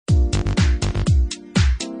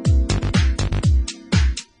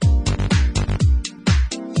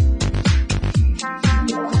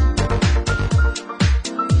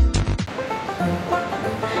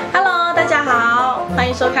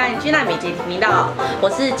Gina 美睫频道，我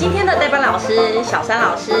是今天的代班老师小姍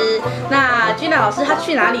老师。那 Gina 老师她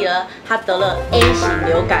去哪里了？她得了 A 型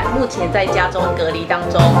流感，目前在家中隔离当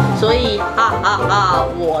中，所以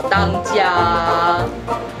我当家。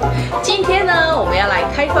今天呢，我们要来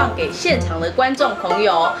开放给现场的观众朋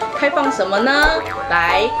友，开放什么呢？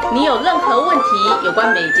来，你有任何问题，有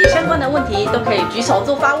关美睫相关的问题，都可以举手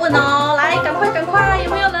做发问哦。来，赶快，有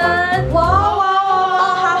没有人？好，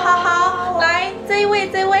来，这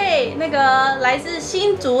位，那个来自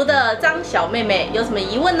新竹的张小妹妹，有什么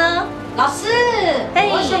疑问呢？老师，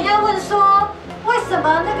我想要问说，为什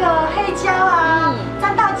么那个黑胶啊，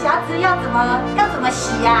沾到夹子要怎么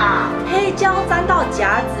洗呀？黑胶沾到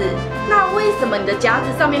夹子，那为什么你的夹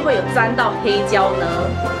子上面会有沾到黑胶呢？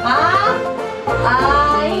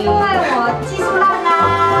因为我技术烂啊。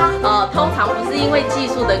通常不是因为技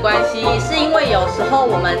术的关系，是因为有时候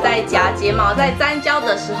我们在夹睫毛、在沾胶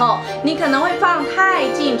的时候，你可能会放太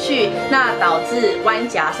进去，那导致弯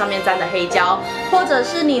夹上面沾的黑胶，或者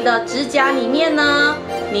是你的指甲里面呢，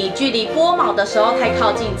你距离拨毛的时候太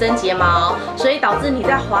靠近真睫毛，所以导致你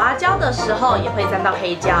在滑胶的时候也会沾到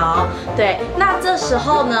黑胶。对，那这时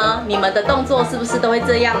候呢，你们的动作是不是都会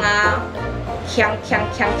这样啊？锵！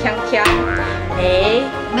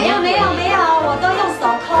没有，我都用手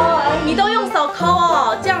抠而已。你都用手抠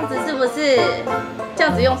哦，这样子是不是？这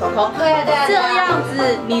样子用手抠，对。这样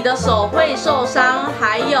子你的手会受伤，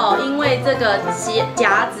还有因为这个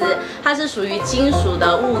夹子它是属于金属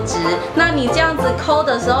的物质，那你这样子抠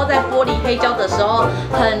的时候，在剥离黑胶的时候，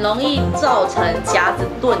很容易造成夹子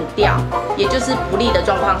钝掉，也就是不利的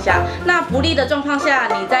状况下。那不利的状况下，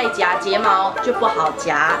你在夹睫毛就不好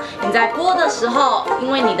夹，你在剥的时候，因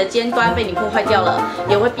为你的尖端被你破坏掉了，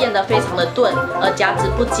也会变得非常的钝，而夹子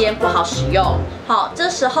不尖，不好使用。好，这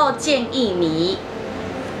时候建议你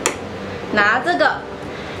拿这个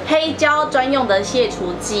黑胶专用的卸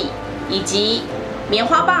除剂以及棉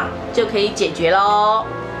花棒就可以解决咯。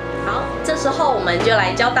好，这时候我们就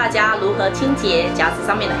来教大家如何清洁夹子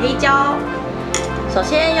上面的黑胶。首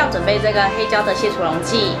先要准备这个黑胶的卸除溶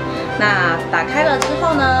剂，那打开了之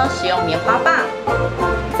后呢，使用棉花棒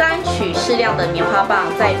沾取适量的棉花棒，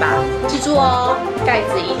再记住哦，盖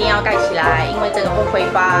子一定要盖起来，因为这个会挥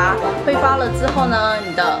发。挥发了之后呢，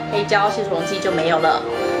你的黑胶卸除溶剂就没有了。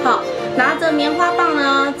好，拿着棉花棒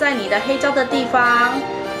呢，在你的黑胶的地方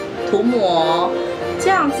涂抹，这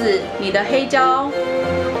样子你的黑胶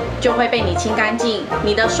就会被你清干净，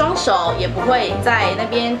你的双手也不会在那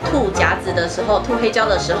边吐夹子的时候、吐黑胶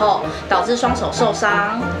的时候导致双手受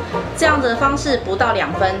伤。这样的方式不到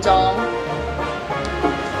2分钟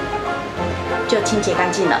就清洁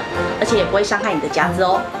干净了，而且也不会伤害你的夹子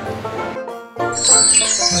哦。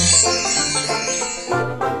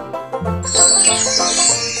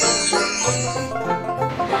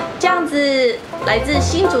这样子，来自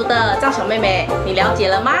新竹的张小妹妹，你了解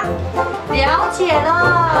了吗？了解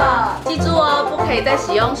了。记住哦，不可以再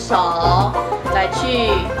使用手来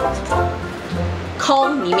去抠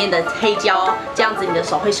里面的黑胶，这样子你的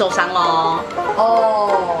手会受伤哦。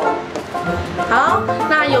好，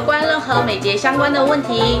那有关任何美睫相关的问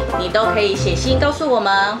题，你都可以写信告诉我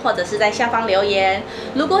们，或者是在下方留言。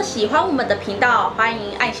如果喜欢我们的频道，欢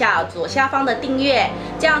迎按下左下方的订阅，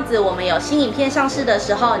这样子我们有新影片上市的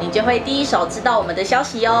时候，你就会第一手知道我们的消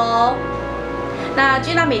息哦。那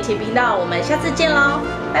Gina美睫频道，我们下次见喽，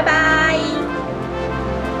拜拜。